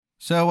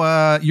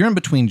So you're in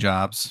between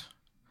jobs.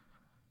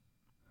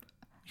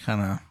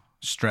 Kind of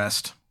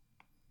stressed.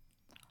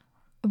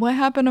 What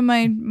happened to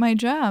my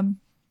job?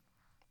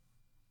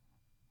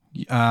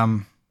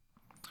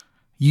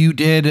 You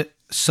did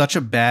such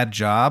a bad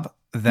job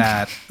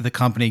that the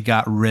company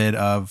got rid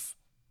of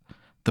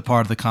the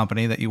part of the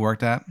company that you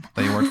worked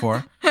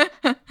for.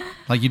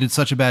 Like you did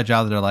such a bad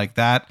job that they're like,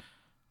 that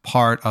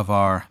part of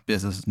our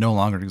business no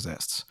longer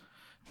exists.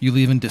 You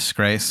leave in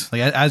disgrace.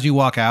 Like as you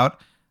walk out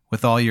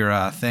with all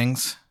your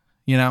things,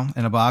 in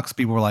a box,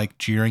 people were like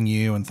jeering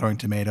you and throwing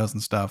tomatoes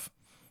and stuff.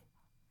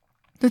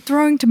 They're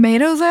throwing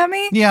tomatoes at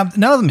me? Yeah,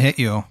 none of them hit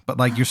you, but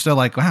like you're still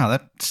like, wow,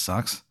 that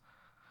sucks.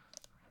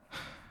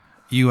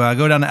 You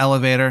go down the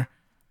elevator.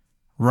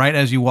 Right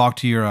as you walk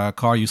to your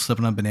car, you slip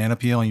on a banana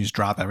peel and you just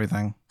drop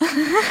everything.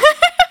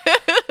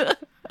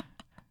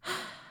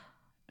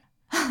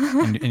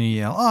 and you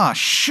yell, "Oh,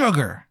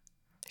 sugar!"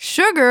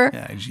 Sugar?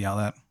 Yeah, you just yell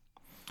that.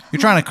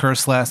 You're trying to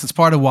curse less. It's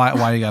part of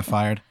why you got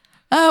fired.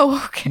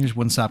 Oh, okay. You just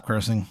wouldn't stop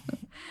cursing.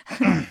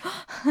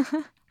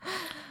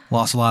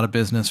 Lost a lot of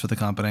business for the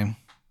company.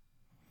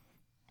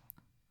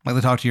 Like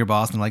they talk to your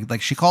boss and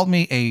like she called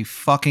me a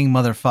fucking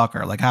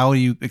motherfucker. Like, how do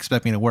you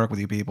expect me to work with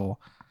you people?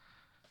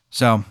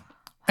 So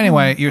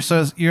anyway, you're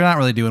not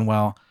really doing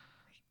well.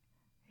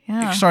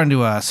 Yeah. You're starting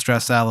to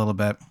stress out a little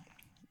bit.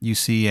 You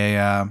see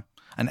an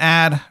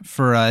ad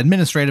for an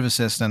administrative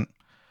assistant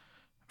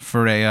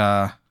for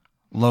a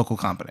local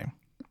company.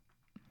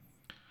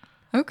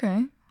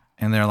 Okay.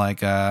 And they're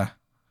like,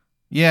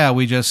 yeah,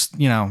 we just,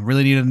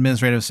 really need an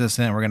administrative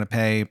assistant. We're going to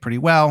pay pretty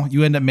well.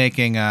 You end up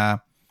making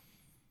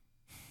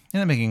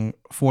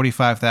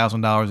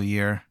 $45,000 a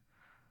year,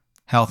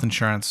 health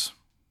insurance,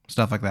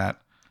 stuff like that.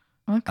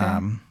 Okay.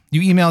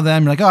 You email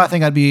them, you're like, oh, I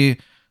think I'd be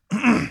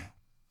a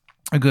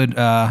good,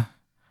 a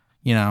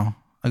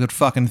good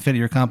fucking fit at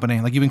your company.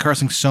 Like you've been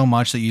cursing so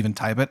much that you even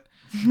type it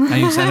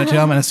and you send it to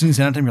them. And as soon as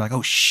you send it to them, you're like,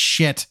 oh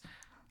shit,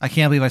 I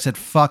can't believe I said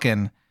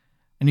fucking.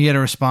 And you get a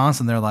response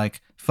and they're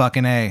like,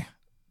 fucking A,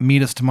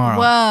 meet us tomorrow.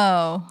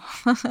 Whoa.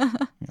 You're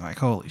like,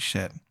 holy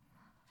shit.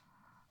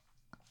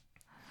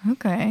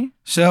 Okay.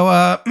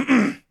 So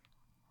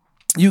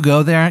you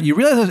go there. You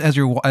realize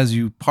as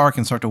you park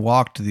and start to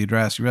walk to the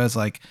address, you realize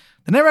like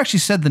they never actually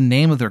said the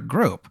name of their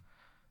group.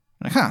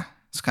 Like,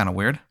 it's kind of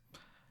weird.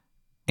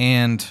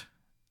 And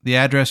the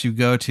address you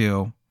go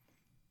to,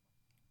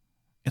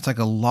 it's like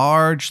a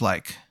large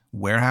like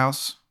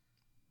warehouse,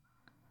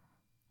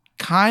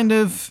 kind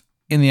of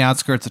in the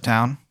outskirts of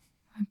town.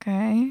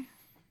 Okay.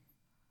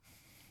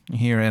 You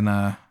hear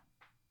an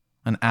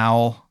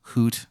owl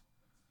hoot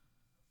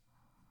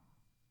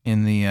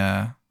in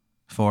the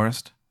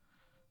forest,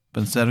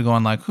 but instead of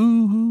going like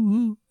hoo hoo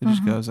hoo, it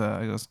just goes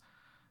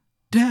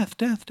death,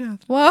 death, death.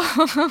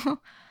 Whoa.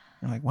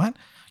 You're like, what?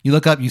 You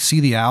look up, you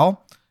see the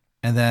owl,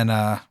 and then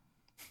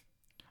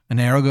an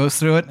arrow goes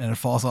through it and it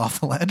falls off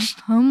the ledge.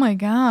 Oh my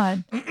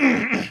God.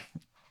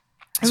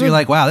 So you're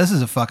like, wow, this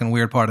is a fucking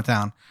weird part of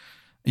town.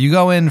 You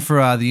go in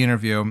for the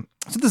interview.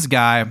 So this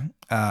guy,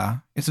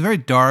 it's a very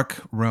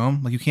dark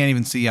room. Like you can't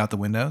even see out the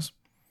windows.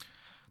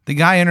 The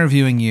guy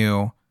interviewing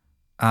you,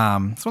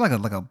 sort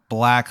of like a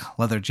black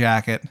leather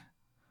jacket,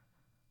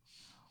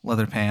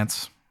 leather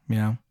pants,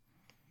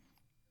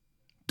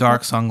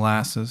 dark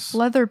sunglasses.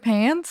 Leather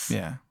pants?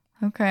 Yeah.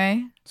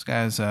 Okay. This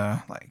guy's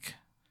like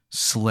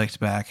slicked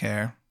back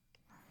hair.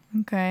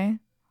 Okay.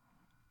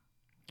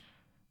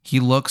 He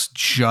looks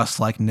just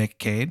like Nick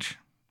Cage.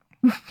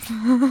 He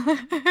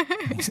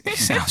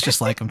sounds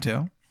just like him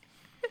too.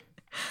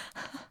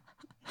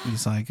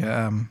 He's like,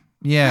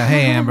 yeah,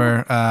 hey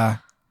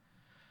Amber,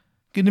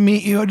 good to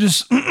meet you. I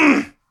just,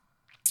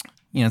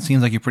 it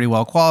seems like you're pretty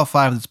well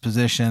qualified for this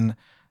position.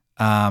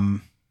 I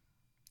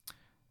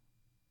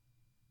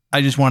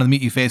just wanted to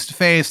meet you face to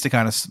face to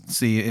kind of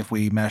see if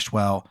we meshed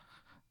well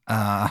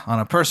on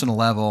a personal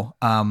level.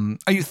 Are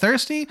you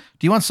thirsty?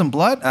 Do you want some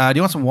blood? Do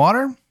you want some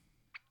water?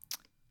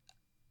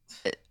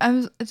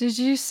 Did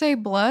you say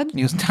blood?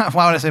 He goes,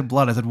 why would I say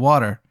blood? I said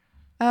water.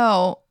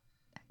 Oh,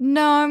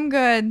 no, I'm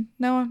good.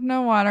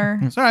 No water.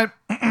 It's all right.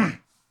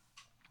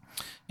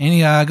 And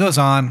he goes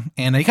on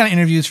and he kind of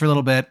interviews for a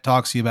little bit,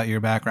 talks to you about your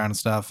background and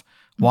stuff,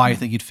 why you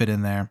think you'd fit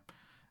in there.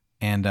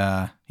 And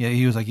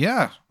he was like,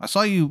 yeah, I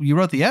saw you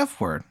wrote the F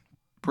word.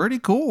 Pretty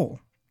cool.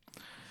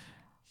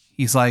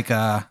 He's like,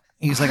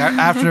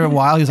 after a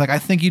while, he's like, I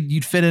think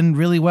you'd fit in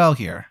really well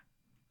here.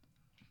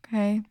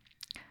 Okay.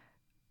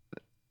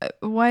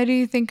 Why do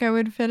you think I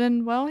would fit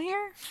in well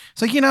here?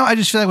 It's like, I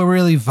just feel like we're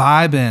really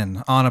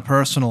vibing on a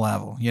personal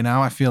level.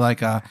 I feel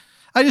like, I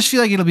just feel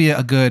like it'll be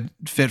a good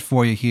fit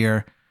for you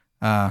here.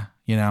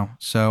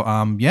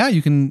 So, yeah,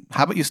 you can,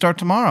 how about you start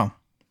tomorrow?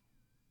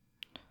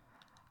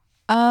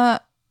 I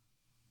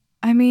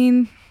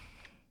mean,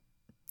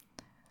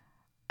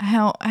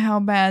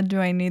 how bad do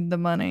I need the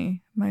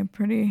money? Am I in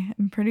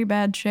pretty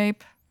bad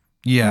shape?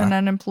 Yeah. Been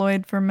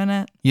unemployed for a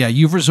minute. Yeah,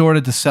 you've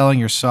resorted to selling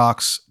your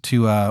socks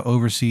to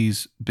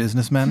overseas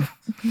businessmen.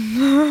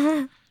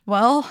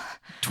 Well,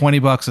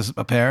 $20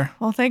 a pair.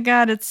 Well, thank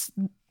God it's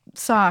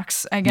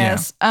socks, I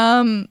guess.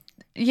 Yeah.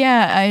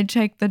 Yeah, I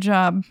take the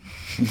job.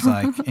 He's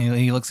like, and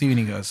he looks at you and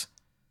he goes,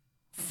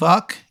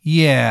 fuck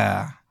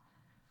yeah.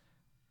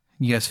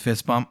 You guys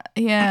fist bump.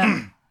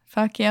 Yeah.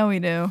 Fuck yeah, we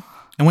do.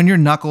 And when your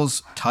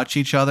knuckles touch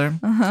each other,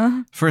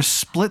 Uh-huh. for a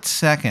split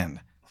second,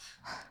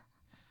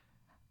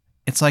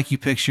 it's like you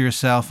picture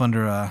yourself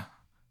under a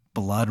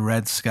blood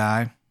red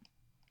sky.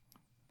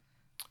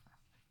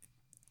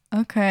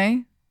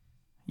 Okay.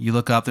 You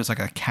look up, there's like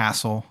a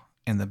castle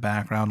in the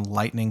background.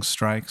 Lightning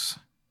strikes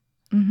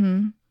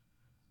Mm-hmm.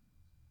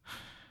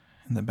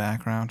 in the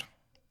background.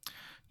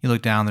 You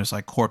look down, there's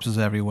like corpses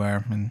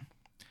everywhere. And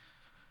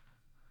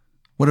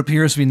what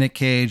appears to be Nick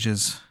Cage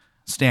is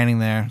standing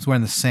there. He's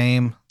wearing the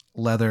same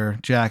leather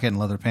jacket and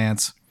leather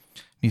pants.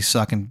 He's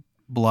sucking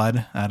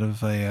blood out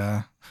of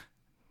a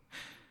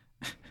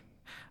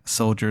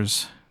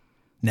soldier's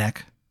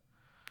neck.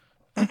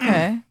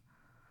 Okay.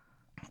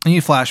 And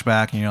you flash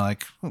back and you're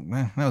like, oh,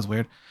 man, that was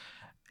weird.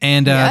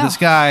 And Yeah. this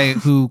guy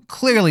who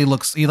clearly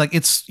looks he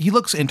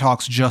looks and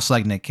talks just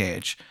like Nick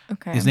Cage.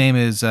 Okay. His name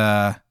is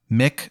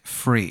Mick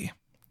Free.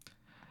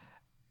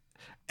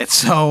 And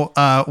so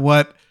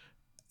what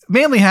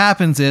mainly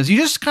happens is you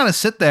just kind of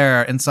sit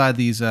there inside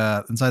this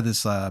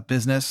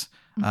business.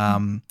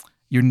 Mm-hmm.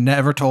 You're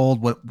never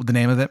told what the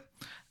name of it.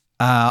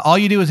 All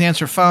you do is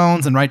answer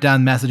phones and write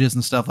down messages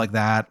and stuff like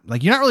that.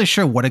 Like you're not really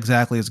sure what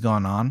exactly is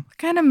going on. What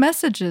kind of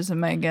messages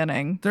am I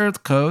getting? They're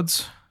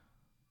codes.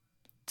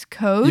 It's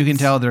codes? You can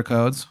tell they're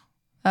codes.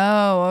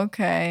 Oh,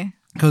 okay.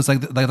 Because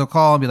like they'll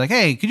call and be like,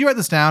 "Hey, could you write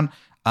this down?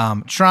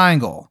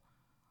 Triangle,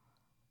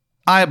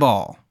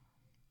 eyeball,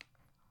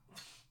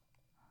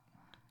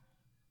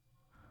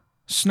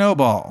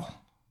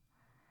 snowball,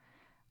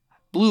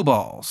 blue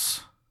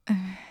balls."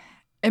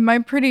 Am I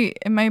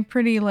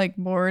pretty like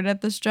bored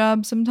at this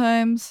job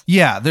sometimes?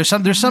 Yeah, there's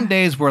some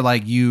days where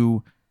like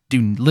you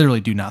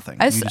literally do nothing.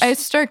 I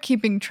start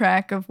keeping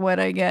track of what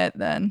I get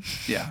then.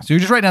 Yeah, so you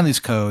just write down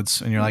these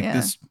codes and you're like, Yeah.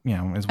 this, is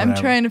whatever. I'm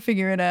trying to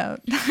figure it out.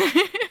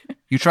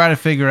 You try to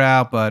figure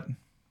out, but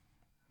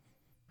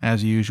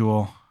as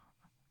usual,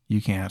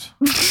 you can't.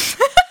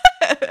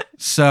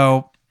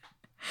 So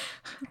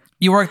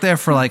you work there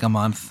for like a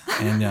month,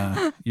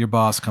 and your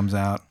boss comes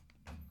out,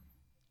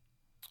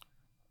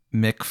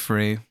 Mick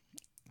Free,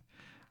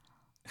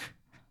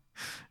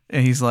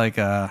 and he's like,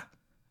 Amber,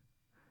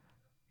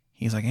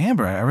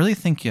 I really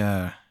think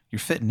you're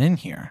fitting in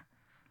here.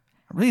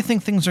 I really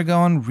think things are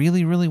going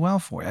really, really well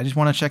for you. I just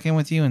want to check in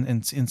with you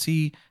and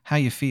see how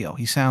you feel.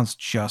 He sounds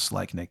just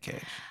like Nick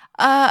Cage.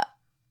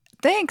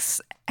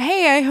 Thanks.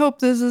 Hey, I hope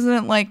this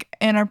isn't like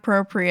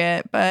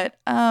inappropriate, but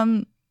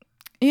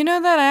you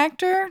know that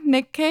actor,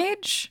 Nick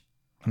Cage?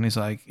 And he's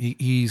like,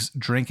 he's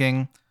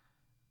drinking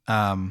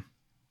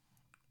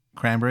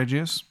cranberry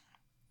juice,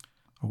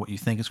 or what you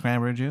think is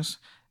cranberry juice.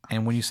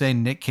 And when you say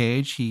Nick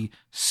Cage, he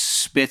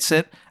spits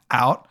it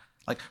out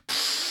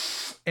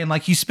and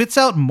like he spits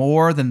out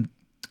more than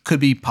could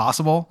be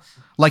possible.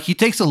 Like he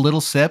takes a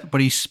little sip,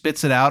 but he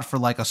spits it out for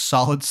like a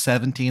solid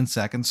 17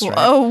 seconds straight.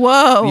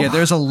 Whoa. Yeah,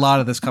 there's a lot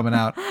of this coming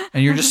out.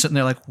 And you're just sitting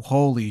there like,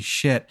 holy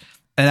shit.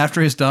 And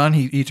after he's done,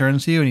 he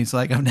turns to you and he's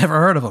like, I've never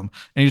heard of him.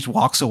 And he just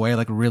walks away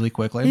like really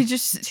quickly. He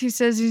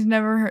says he's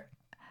never heard.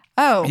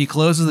 Oh. He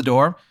closes the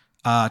door.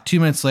 2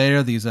 minutes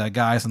later, these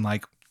guys in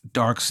like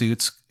dark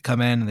suits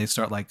come in and they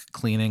start like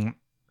cleaning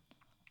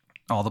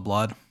all the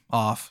blood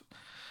off.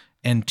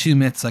 And 2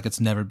 minutes like it's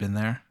never been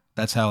there.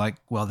 That's how like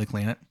well they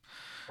clean it.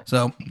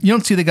 So you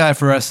don't see the guy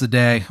for the rest of the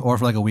day or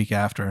for like a week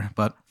after.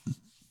 But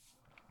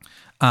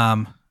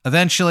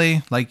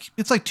eventually, like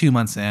it's like 2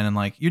 months in and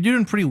like you're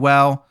doing pretty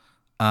well.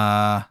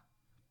 Again,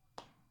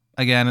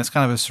 it's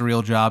kind of a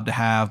surreal job to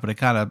have, but it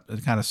kind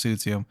of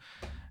suits you.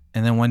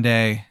 And then one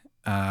day,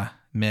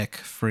 Mick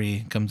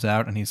Free comes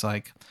out and he's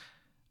like,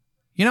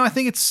 I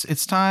think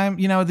it's time.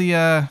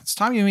 It's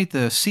time you meet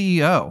the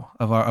CEO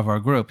of our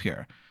group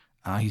here.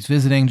 He's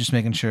visiting, just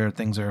making sure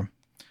things are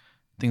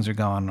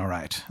going all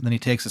right. And then he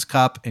takes his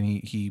cup and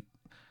he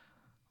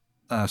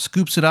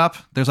scoops it up.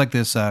 There's like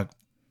this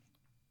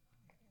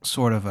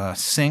sort of a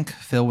sink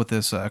filled with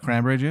this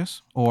cranberry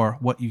juice, or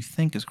what you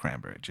think is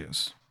cranberry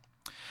juice.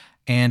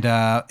 And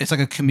it's like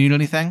a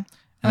community thing.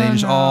 And they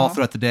just all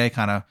throughout the day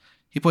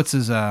he puts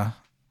his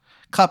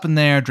cup in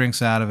there,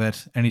 drinks out of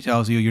it, and he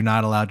tells you you're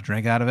not allowed to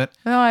drink out of it.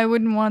 No, I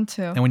wouldn't want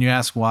to. And when you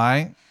ask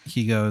why,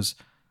 he goes,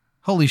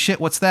 holy shit,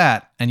 what's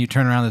that? And you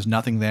turn around, there's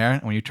nothing there.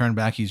 And when you turn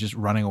back, he's just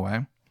running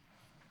away.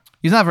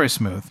 He's not very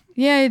smooth.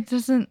 Yeah, he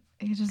doesn't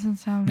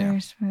sound very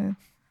smooth.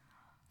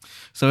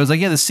 So it's like,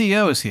 yeah, the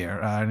CEO is here.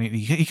 And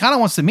he kind of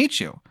wants to meet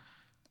you.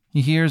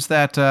 He hears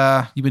that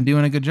you've been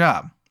doing a good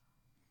job.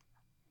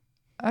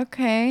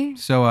 Okay.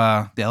 So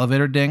the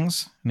elevator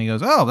dings, and he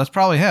goes, oh, that's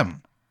probably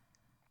him.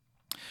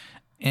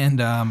 And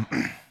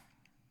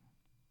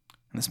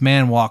this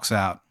man walks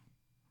out.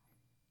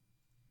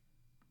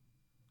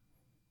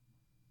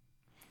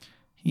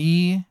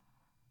 He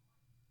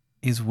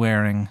is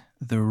wearing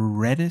the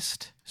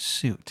reddest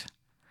suit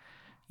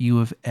you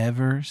have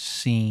ever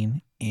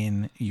seen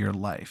in your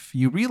life.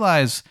 You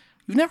realize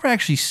you've never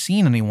actually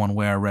seen anyone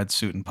wear a red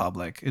suit in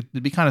public.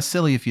 It'd be kind of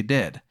silly if you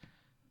did.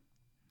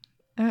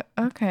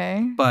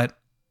 Okay. But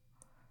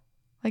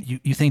Like,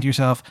 you think to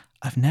yourself,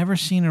 I've never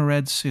seen a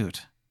red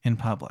suit in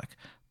public,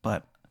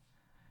 but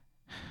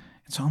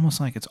it's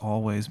almost like it's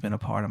always been a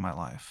part of my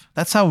life.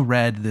 That's how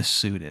red this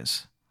suit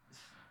is.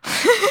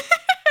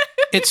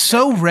 It's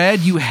so red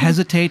you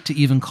hesitate to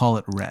even call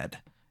it red.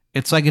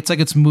 It's like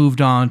it's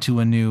moved on to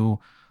a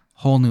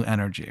whole new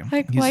energy.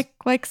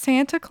 like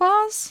Santa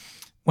Claus?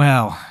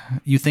 Well,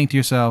 you think to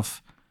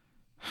yourself,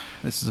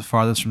 this is the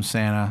farthest from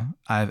Santa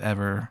I've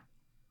ever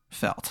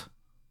felt.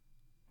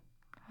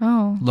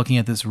 Oh. Looking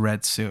at this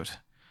red suit.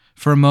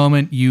 For a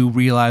moment, you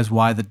realize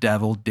why the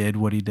devil did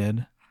what he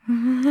did.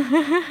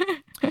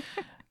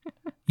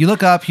 You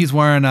look up, he's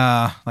wearing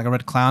like a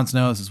red clown's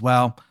nose as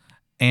well.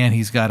 And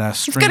he's got a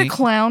stringy... He's got a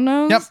clown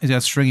nose? Yep, he's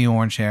got stringy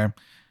orange hair. And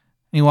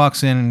he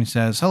walks in and he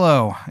says,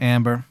 hello,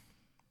 Amber.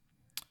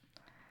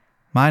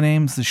 My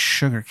name's the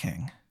Sugar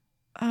King.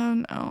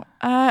 Oh, no.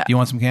 Do you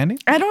want some candy?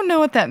 I don't know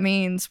what that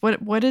means.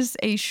 What is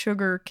a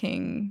Sugar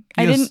King?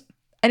 He I goes-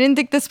 didn't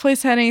think this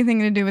place had anything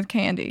to do with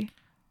candy.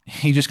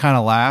 He just kind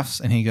of laughs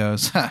and he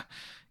goes,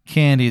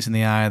 candy's in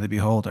the eye of the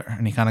beholder.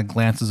 And he kind of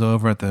glances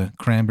over at the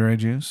cranberry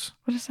juice.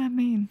 What does that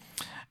mean?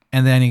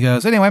 And then he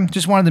goes, anyway,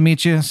 just wanted to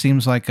meet you.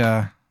 Seems like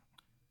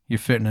you're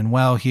fitting in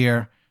well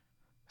here.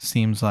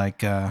 Seems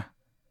like,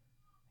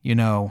 you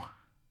know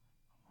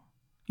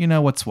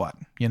what's what,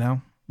 you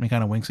know? And he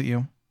kind of winks at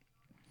you.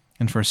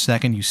 And for a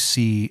second, you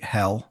see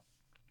hell.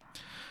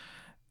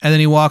 And then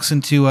he walks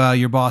into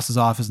your boss's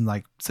office and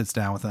like sits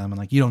down with him. And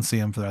like, you don't see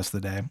him for the rest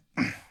of the day.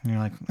 And you're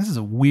like, this is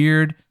a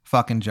weird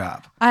fucking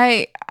job.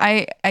 Yeah.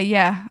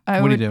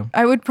 What do you do?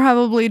 I would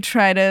probably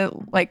try to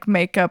like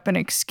make up an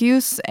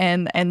excuse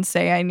and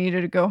say I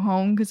needed to go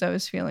home because I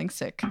was feeling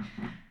sick.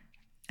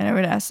 And I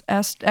would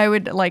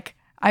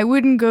I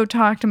wouldn't go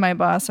talk to my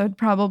boss. I would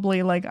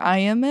probably like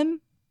IM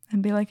him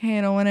and be like, hey,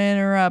 I don't want to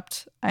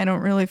interrupt. I don't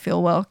really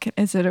feel well.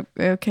 Is it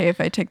okay if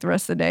I take the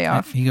rest of the day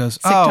off? He goes,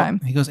 Sick time.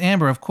 He goes,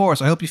 Amber, of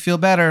course. I hope you feel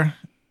better.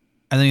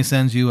 And then he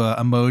sends you an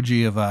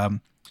emoji of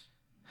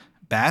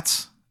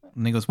bats.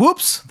 And he goes,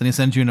 whoops. Then he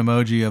sends you an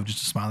emoji of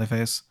just a smiley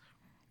face.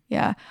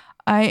 Yeah.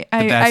 The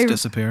bats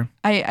disappear.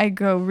 I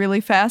go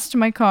really fast to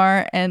my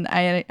car and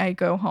I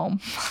go home.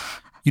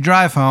 You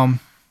drive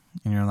home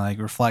and you're like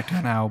reflecting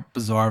on how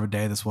bizarre of a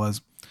day this was.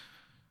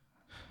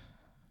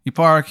 You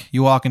park,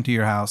 you walk into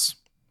your house.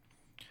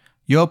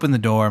 You open the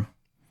door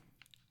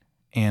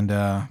and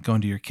go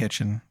into your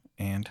kitchen,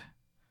 and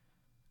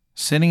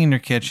sitting in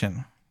your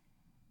kitchen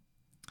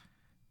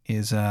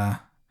is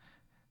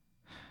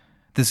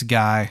this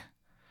guy.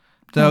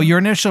 So your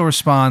initial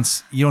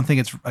response, you don't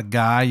think it's a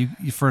guy.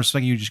 You first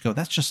like you just go,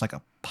 that's just like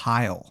a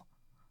pile.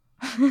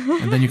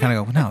 And then you kind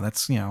of go, no,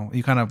 that's,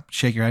 you kind of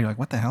shake your head. You're like,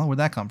 what the hell? Where'd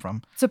that come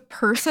from? It's a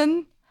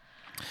person?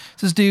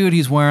 It's this dude,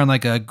 he's wearing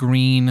like a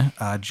green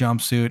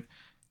jumpsuit.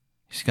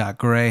 He's got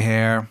gray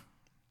hair.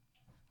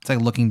 It's like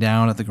looking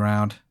down at the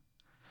ground.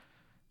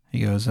 He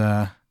goes,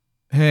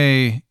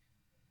 hey,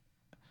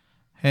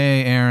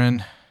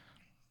 Aaron.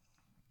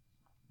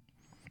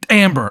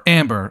 Amber.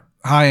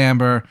 Hi,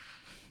 Amber.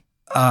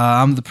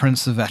 I'm the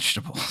Prince of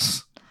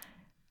Vegetables.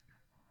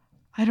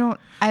 I don't.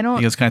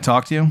 He goes, can I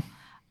talk to you?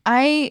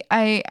 I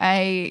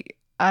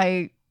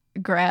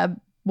grab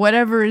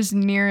whatever is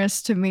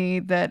nearest to me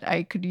that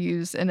I could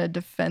use in a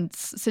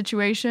defense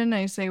situation.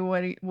 I say,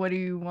 what do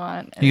you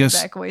want? And He goes,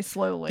 back away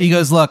slowly. He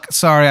goes, look,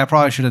 sorry, I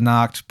probably should have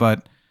knocked,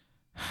 but,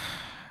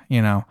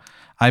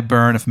 I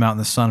burn if I'm out in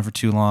the sun for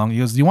too long. He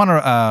goes, do you want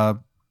a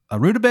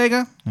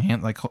rutabaga? He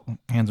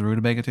hands a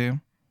rutabaga to you.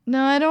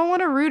 No, I don't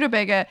want a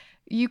rutabaga.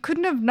 You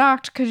couldn't have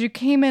knocked because you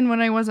came in when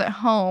I was at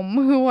home.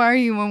 Who are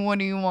you and what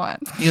do you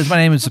want? He goes, my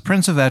name is the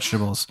Prince of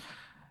Vegetables.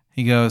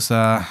 He goes,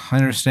 I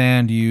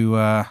understand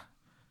you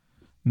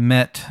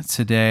met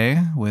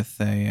today with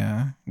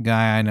a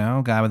guy I know,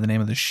 a guy by the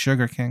name of the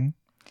Sugar King.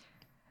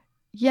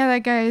 Yeah,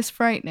 that guy is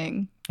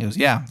frightening. He goes,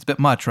 yeah, it's a bit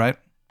much, right?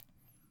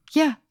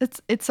 Yeah,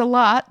 it's a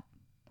lot.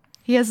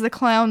 He has the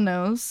clown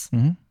nose.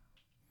 Mm-hmm.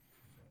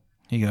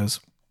 He goes,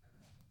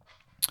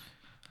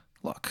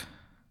 look,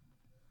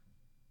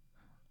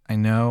 I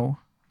know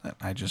that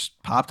I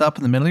just popped up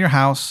in the middle of your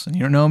house and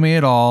you don't know me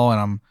at all, and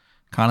I'm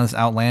kind of this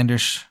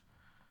outlandish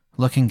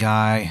looking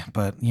guy,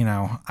 but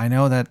I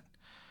know that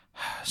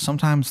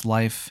sometimes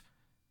life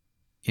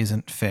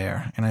isn't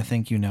fair, and I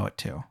think you know it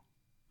too.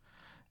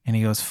 And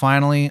he goes,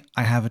 finally,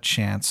 I have a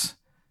chance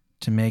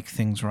to make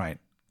things right.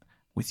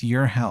 With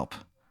your help,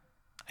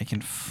 I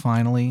can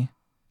finally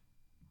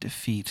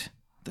defeat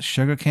the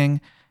Sugar King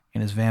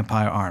and his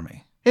vampire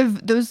army.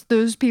 If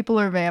those people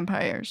are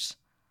vampires.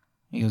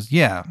 He goes,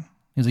 yeah.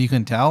 He's like, you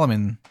couldn't tell? I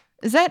mean...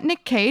 Is that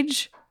Nick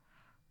Cage?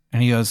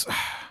 And he goes,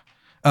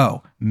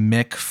 oh,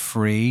 Mick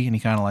Free. And he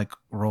kind of like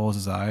rolls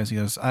his eyes. He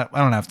goes, I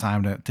don't have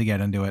time to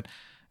get into it.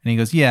 And he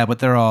goes, yeah, but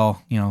they're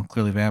all,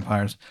 clearly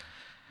vampires.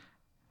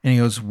 And he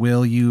goes,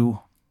 will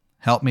you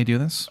help me do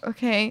this?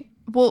 Okay.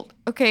 Well,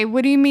 okay,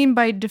 what do you mean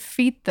by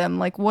defeat them?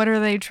 Like, what are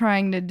they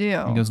trying to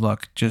do? He goes,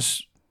 look,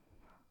 just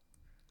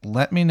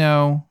let me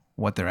know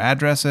what their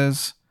address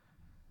is.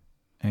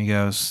 And he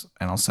goes,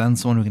 and I'll send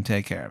someone who can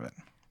take care of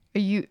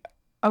it.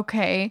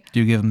 Okay. Do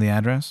you give him the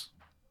address?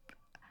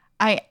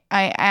 I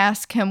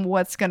ask him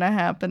what's gonna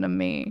happen to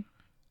me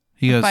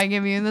He if goes, I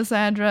give you this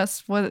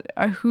address.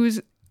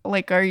 Who's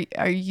like? Are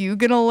you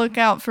gonna look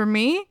out for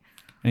me?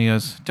 and he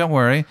goes, don't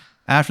worry.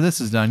 After this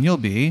is done, you'll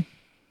be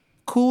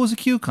cool as a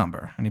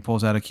cucumber. And he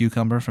pulls out a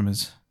cucumber from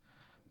his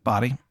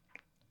body.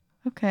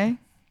 Okay.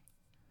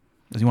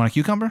 Does he want a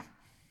cucumber?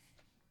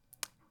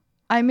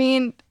 I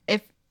mean,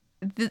 if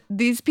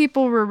these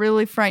people were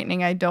really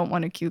frightening, I don't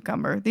want a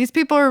cucumber. These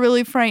people are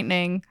really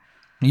frightening.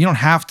 You don't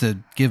have to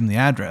give him the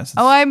address.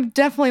 Oh, I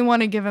definitely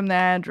want to give him the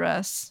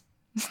address.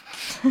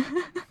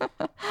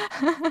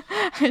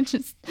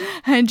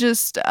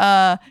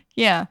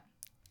 Yeah.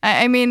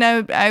 I mean,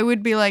 I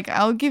would be like,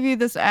 I'll give you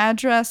this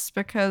address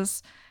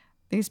because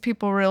these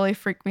people really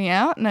freak me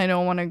out and I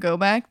don't want to go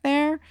back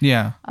there.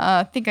 Yeah.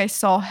 I think I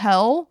saw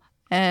hell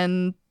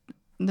and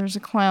there's a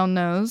clown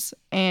nose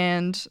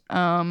and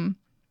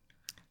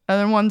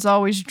other one's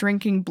always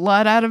drinking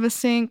blood out of a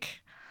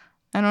sink.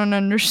 I don't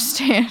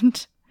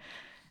understand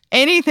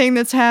anything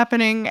that's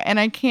happening and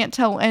I can't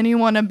tell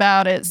anyone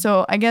about it.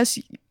 So I guess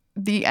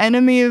the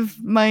enemy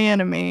of my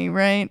enemy,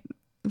 right?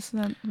 Is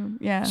that,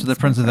 yeah. So the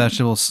Prince of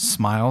Vegetables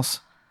smiles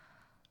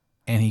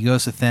and he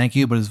goes to thank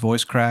you, but his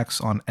voice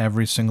cracks on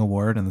every single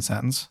word in the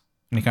sentence.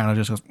 And he kind of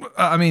just goes,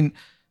 I mean,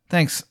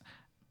 thanks.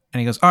 And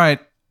he goes, all right.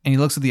 And he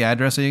looks at the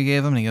address that you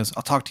gave him and he goes,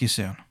 I'll talk to you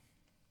soon.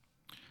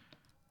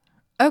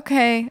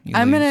 Okay. He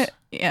I'm leaves.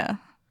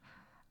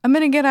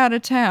 going to get out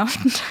of town.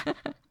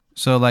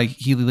 So like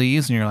he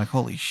leaves and you're like,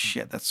 holy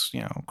shit, that's,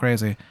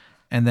 crazy.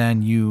 And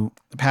then you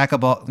pack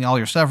up all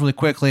your stuff really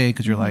quickly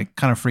because you're like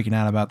kind of freaking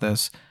out about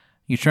this.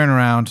 You turn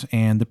around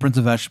and the Prince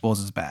of Vegetables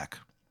is back.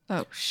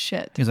 Oh,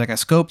 shit. He's like, I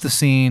scoped the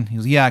scene. He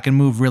goes, yeah, I can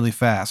move really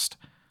fast.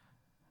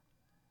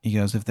 He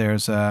goes, if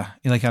there's,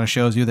 he like kind of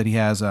shows you that he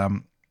has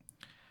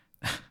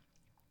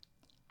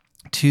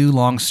 2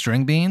 long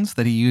string beans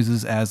that he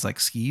uses as like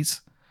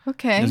skis.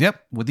 Okay. He goes,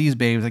 yep, with these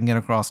babes, I can get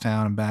across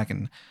town and back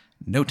in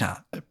no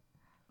time.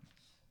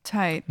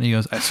 Tight. And he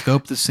goes, I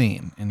scoped the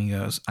scene. And he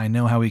goes, I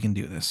know how we can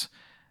do this.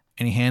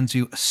 And he hands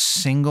you a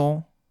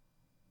single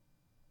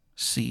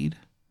seed.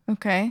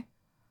 Okay.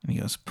 And he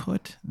goes,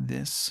 put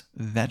this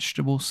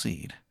vegetable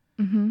seed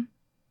Mm-hmm.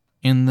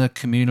 in the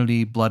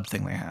community blood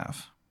thing they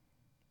have.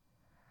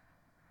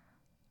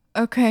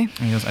 Okay. And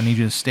he goes, I need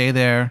you to stay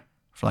there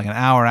for like an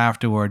hour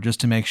afterward just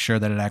to make sure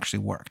that it actually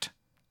worked.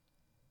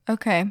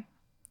 Okay.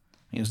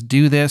 He goes,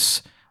 do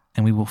this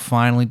and we will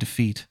finally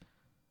defeat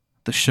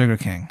the Sugar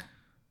King.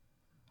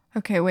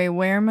 Okay, wait,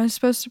 where am I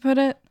supposed to put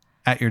it?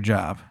 At your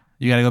job.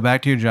 You got to go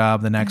back to your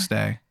job the next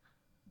day.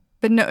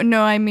 But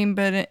no, I mean,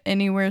 but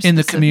anywhere In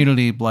the specific.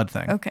 community blood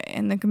thing. Okay,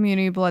 in the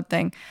community blood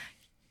thing.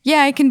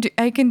 Yeah, I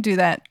can do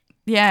that.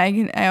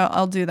 Yeah,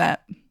 I'll do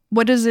that.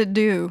 What does it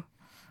do?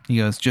 He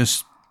goes,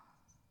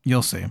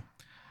 you'll see.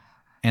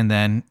 And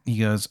then he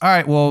goes, all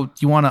right, well, do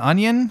you want an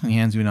onion? And he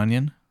hands you an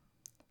onion.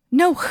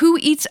 No, who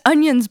eats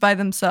onions by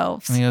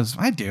themselves? And he goes,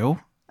 I do.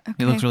 Okay.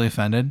 He looks really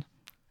offended.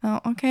 Oh,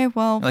 okay,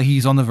 well. Like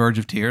he's on the verge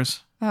of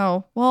tears.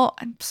 Oh, well,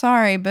 I'm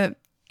sorry, but,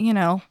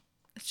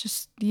 it's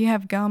just, do you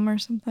have gum or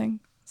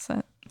something?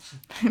 So,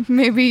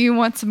 maybe you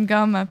want some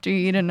gum after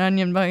you eat an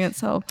onion by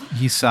itself.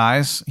 He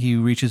sighs. He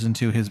reaches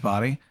into his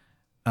body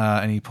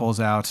and he pulls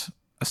out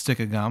a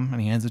stick of gum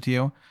and he hands it to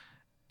you.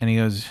 And he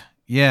goes,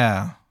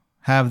 yeah,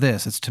 have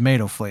this. It's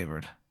tomato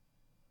flavored.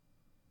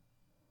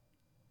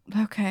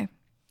 Okay.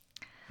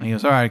 And he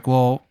goes, all right,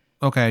 well,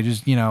 okay,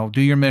 just,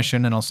 do your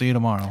mission and I'll see you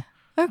tomorrow.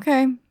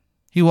 Okay.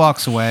 He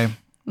walks away.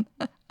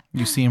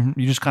 You see him,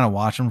 you just kind of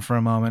watch him for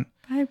a moment.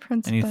 Bye,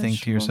 Prince And you think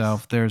to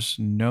yourself, there's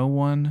no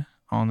one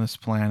on this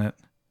planet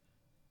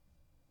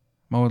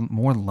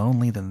more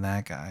lonely than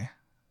that guy.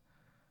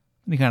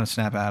 And you kind of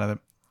snap out of it.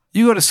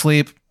 You go to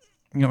sleep.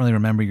 You don't really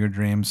remember your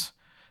dreams.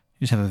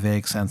 You just have a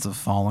vague sense of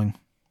falling.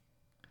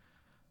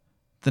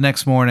 The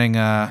next morning,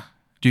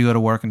 do you go to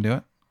work and do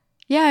it?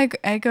 Yeah,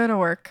 I go to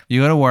work.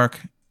 You go to work.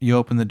 You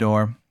open the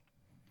door.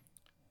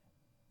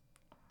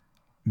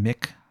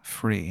 Mick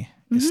Free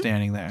is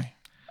standing there.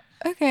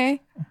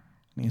 Okay.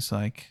 And he's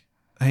like,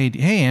 hey,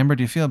 Amber,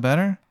 do you feel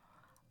better?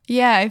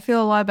 Yeah, I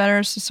feel a lot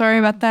better. So sorry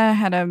about that. I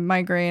had a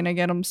migraine. I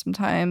get them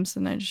sometimes,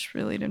 and I just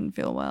really didn't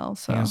feel well.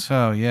 So He goes,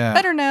 oh, yeah.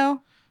 better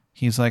now.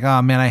 He's like,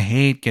 oh, man, I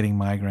hate getting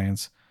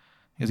migraines.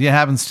 He goes, yeah, it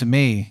happens to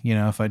me,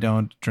 if I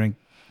don't drink,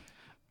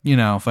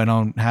 if I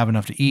don't have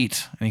enough to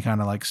eat. And he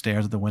kind of like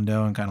stares at the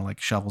window and kind of like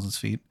shuffles his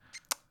feet.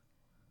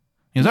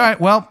 He goes, all right,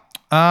 well,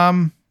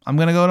 I'm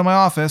going to go to my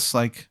office.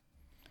 Like,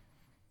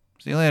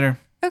 see you later.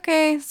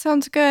 Okay,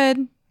 sounds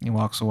good. He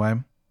walks away.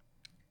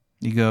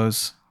 He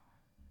goes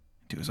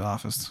to his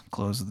office,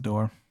 closes the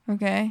door.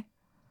 Okay.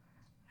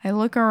 I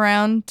look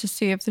around to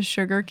see if the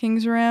Sugar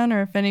King's around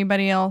or if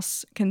anybody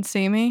else can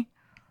see me.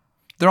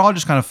 They're all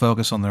just kind of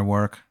focused on their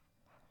work.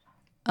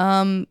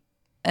 And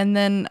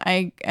then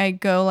I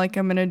go like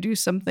I'm gonna do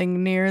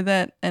something near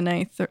that, and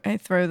I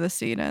throw the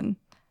seed in,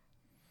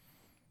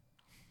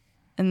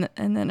 and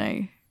then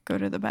I go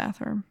to the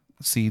bathroom.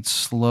 The seed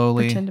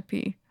slowly Pretend to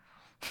pee.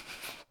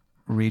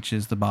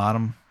 reaches the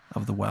bottom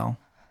of the well.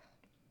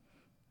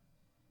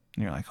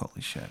 And you're like,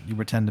 holy shit. You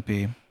pretend to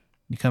pee.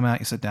 You come out,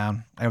 you sit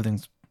down.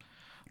 Everything's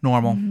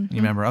normal. You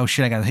remember, oh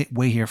shit, I got to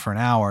wait here for an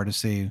hour to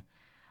see.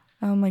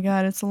 Oh my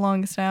God, it's the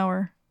longest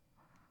hour.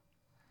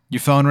 Your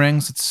phone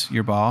rings. It's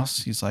your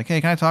boss. He's like,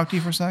 hey, can I talk to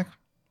you for a sec?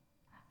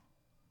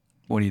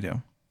 What do you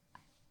do?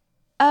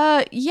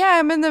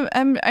 Yeah,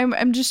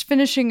 I'm just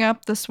finishing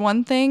up this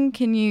one thing.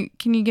 Can you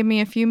give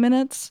me a few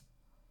minutes?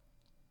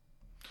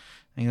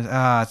 And he goes,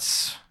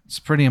 it's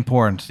pretty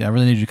important. Yeah, I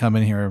really need you to come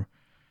in here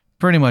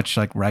pretty much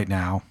like right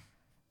now.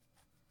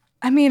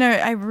 I mean,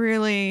 I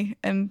really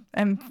am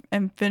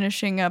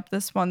finishing up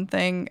this one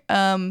thing.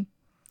 I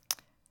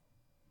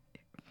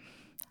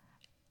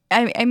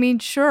mean,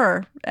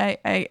 sure.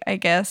 I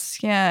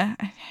guess. Yeah.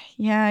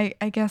 Yeah,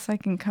 I guess I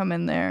can come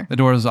in there. The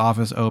door of his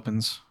office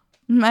opens.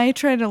 I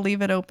try to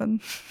leave it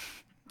open.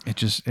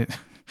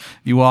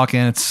 You walk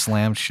in, it's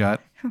slammed shut.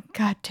 Oh,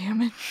 God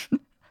damn it.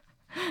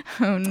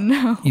 Oh,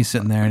 no. He's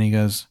sitting there and he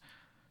goes,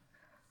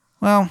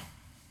 well,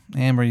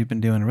 Amber, you've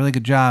been doing a really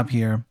good job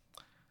here.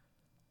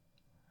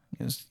 He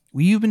goes,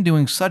 well, you've been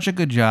doing such a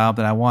good job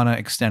that I want to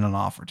extend an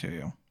offer to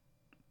you.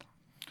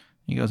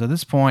 He goes, at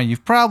this point,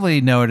 you've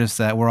probably noticed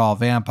that we're all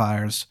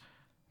vampires.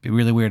 It'd be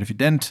really weird if you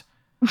didn't.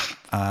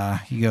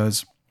 He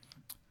goes,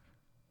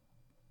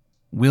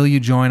 will you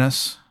join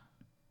us?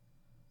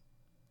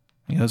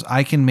 He goes,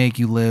 I can make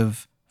you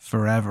live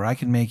forever. I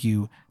can make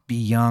you be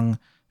young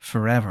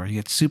forever. You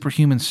get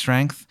superhuman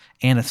strength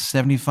and a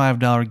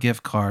 $75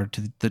 gift card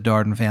to the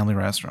Darden family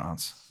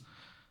restaurants.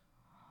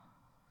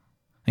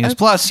 He goes,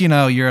 plus,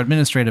 you're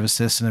administrative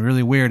assistant. It'd be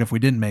really weird if we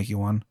didn't make you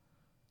one.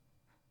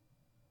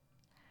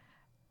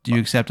 Do you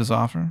accept his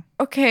offer?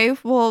 Okay,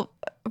 well,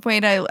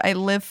 wait, I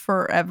live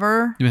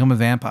forever? You become a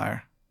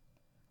vampire.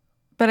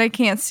 But I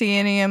can't see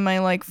any of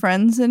my,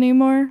 friends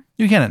anymore?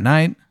 You can at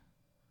night.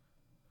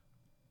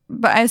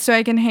 But so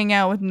I can hang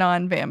out with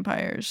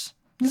non-vampires.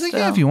 He's like,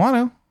 yeah, if you want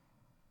to.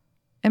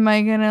 Am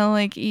I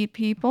gonna, eat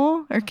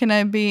people? Or can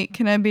I be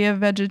a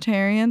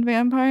vegetarian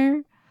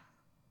vampire?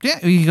 Yeah,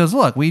 he goes,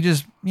 look, we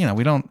just, we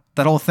don't,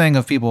 that whole thing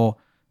of people,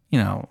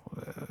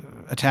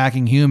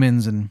 attacking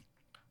humans and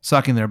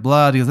sucking their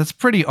blood. He goes, that's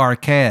pretty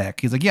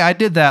archaic. He's like, yeah, I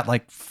did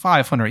that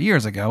 500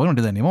 years ago. We don't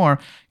do that anymore.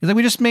 He's like,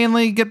 we just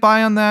mainly get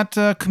by on that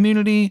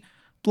community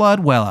blood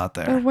well out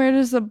there. But where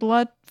does the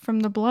blood from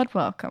the blood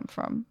well come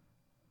from?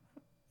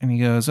 And he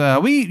goes,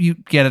 you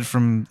get it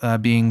from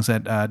beings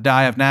that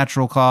die of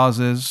natural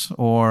causes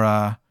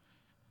or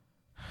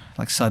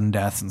sudden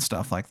deaths and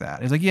stuff like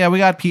that. He's like, yeah, we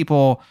got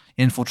people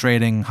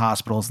infiltrating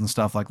hospitals and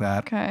stuff like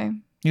that. Okay.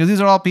 He goes,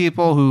 these are all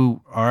people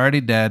who are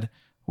already dead.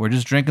 We're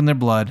just drinking their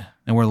blood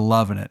and we're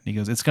loving it. He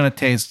goes, it's going to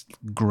taste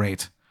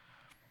great.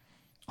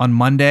 On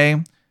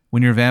Monday,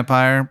 when you're a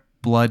vampire,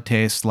 blood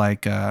tastes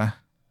like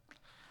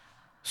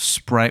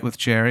Sprite with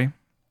cherry.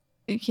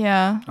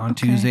 Yeah. On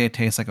Tuesday, it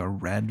tastes like a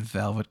red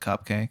velvet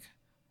cupcake.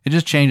 It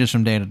just changes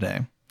from day to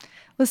day.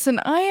 Listen,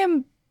 I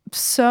am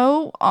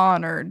so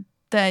honored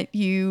that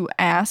you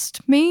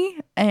asked me.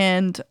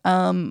 And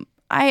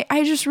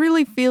I just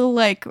really feel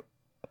like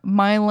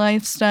my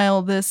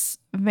lifestyle, this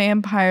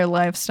vampire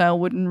lifestyle,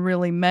 wouldn't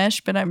really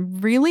mesh. But I'm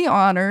really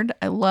honored.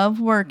 I love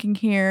working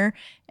here.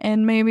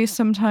 And maybe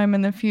sometime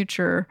in the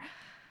future.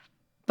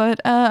 But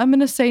I'm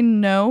going to say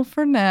no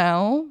for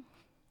now.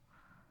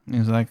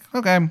 He's like,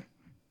 okay.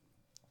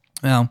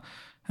 Well,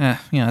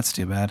 that's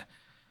too bad.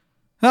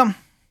 Well,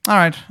 all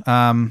right.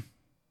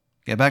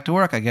 Get back to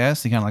work, I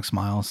guess. He kind of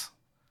smiles.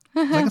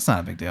 He's like, it's not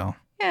a big deal.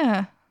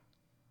 Yeah.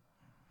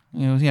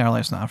 Yeah, our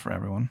life's not for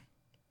everyone.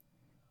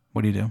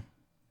 What do you do?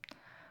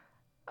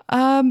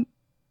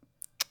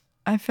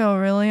 I feel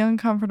really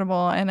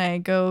uncomfortable and I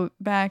go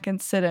back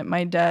and sit at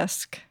my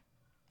desk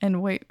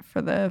and wait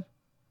for the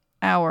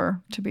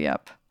hour to be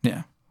up.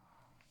 Yeah.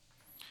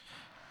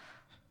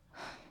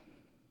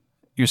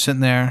 You're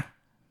sitting there.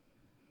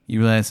 You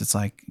realize it's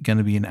going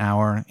to be an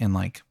hour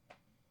in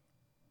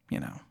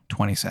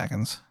 20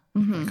 seconds.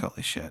 Mm-hmm.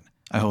 Holy shit.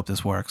 I hope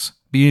this works.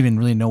 But you don't even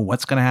really know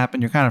what's going to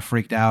happen. You're kind of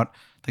freaked out.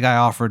 The guy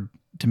offered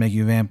to make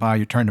you a vampire.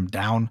 You turned him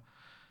down.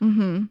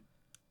 Mm-hmm.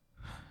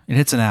 It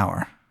hits an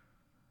hour.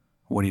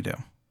 What do you do?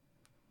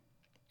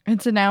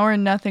 It's an hour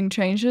and nothing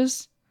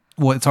changes?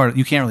 Well, it's hard.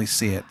 You can't really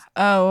see it.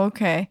 Oh,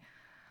 okay.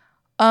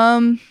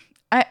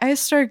 I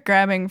start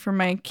grabbing for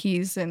my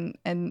keys and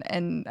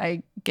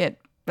I get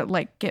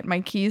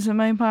my keys in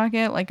my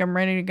pocket, I'm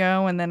ready to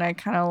go, and then I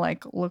kind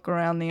of look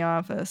around the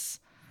office,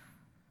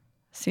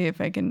 see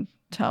if I can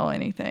tell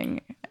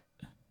anything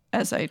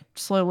as I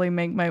slowly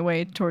make my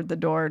way toward the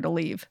door to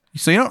leave.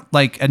 So you don't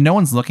and no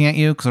one's looking at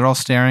you because they're all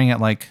staring at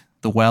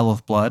the well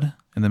of blood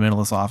in the middle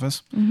of this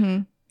office.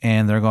 Mm-hmm.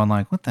 And they're going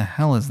what the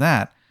hell is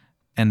that?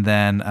 And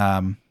then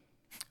they're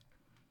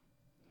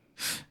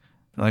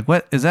like,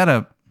 what is that,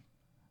 a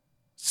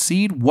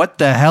seed? What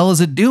the hell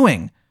is it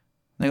doing?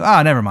 They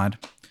go, never mind.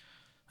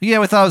 Yeah,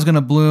 we thought it was going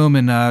to bloom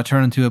and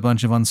turn into a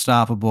bunch of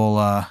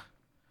unstoppable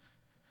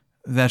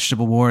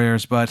vegetable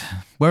warriors, but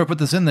whoever put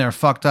this in there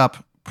fucked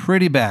up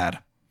pretty bad.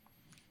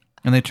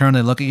 And they turn,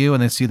 they look at you,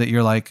 and they see that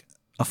you're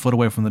a foot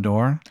away from the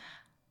door.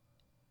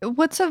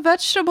 What's a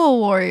vegetable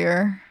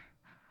warrior?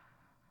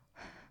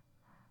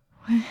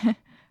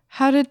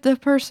 How did the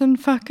person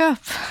fuck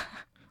up?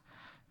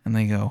 And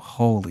they go,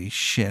 holy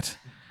shit.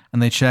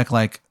 And they check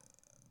like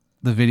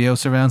the video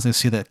surveillance. They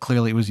see that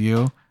clearly it was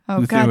you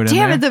Oh who threw god it in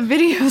damn there. it, the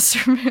video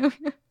surveillance.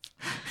 And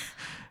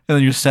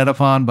then you're set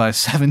upon by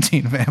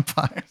 17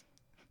 vampires.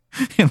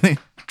 And they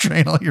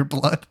drain all your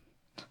blood.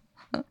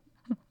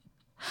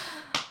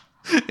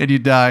 And you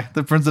die.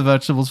 The Prince of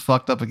Vegetables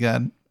fucked up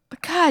again.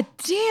 God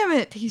damn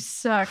it, he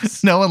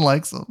sucks. No one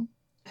likes him.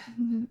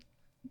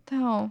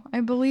 No,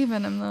 I believe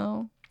in him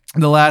though.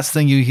 The last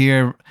thing you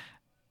hear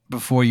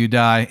before you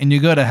die, and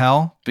you go to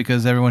hell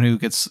because everyone who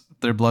gets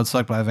their blood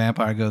sucked by a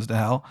vampire goes to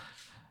hell,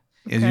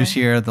 is you just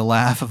hear the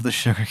laugh of the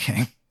Sugar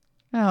King.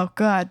 Oh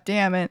god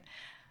damn it.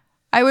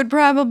 I would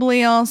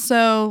probably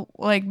also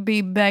like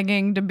be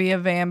begging to be a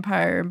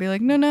vampire and be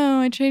like, no,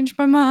 I changed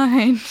my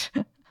mind.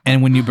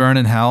 And when you burn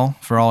in hell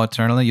for all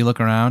eternity, you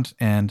look around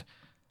and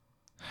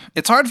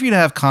it's hard for you to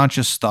have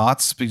conscious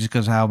thoughts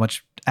because of how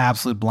much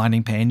absolute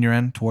blinding pain you're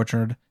in,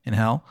 tortured in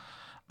hell.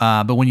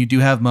 But when you do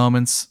have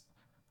moments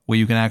where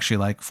you can actually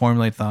like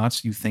formulate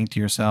thoughts, you think to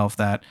yourself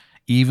that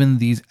even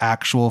these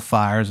actual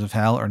fires of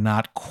hell are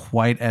not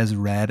quite as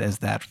red as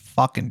that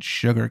fucking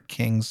Sugar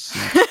King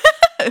soup.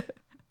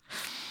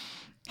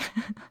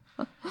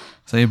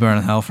 So you burn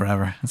in hell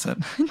forever. That's it.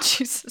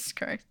 Jesus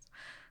Christ.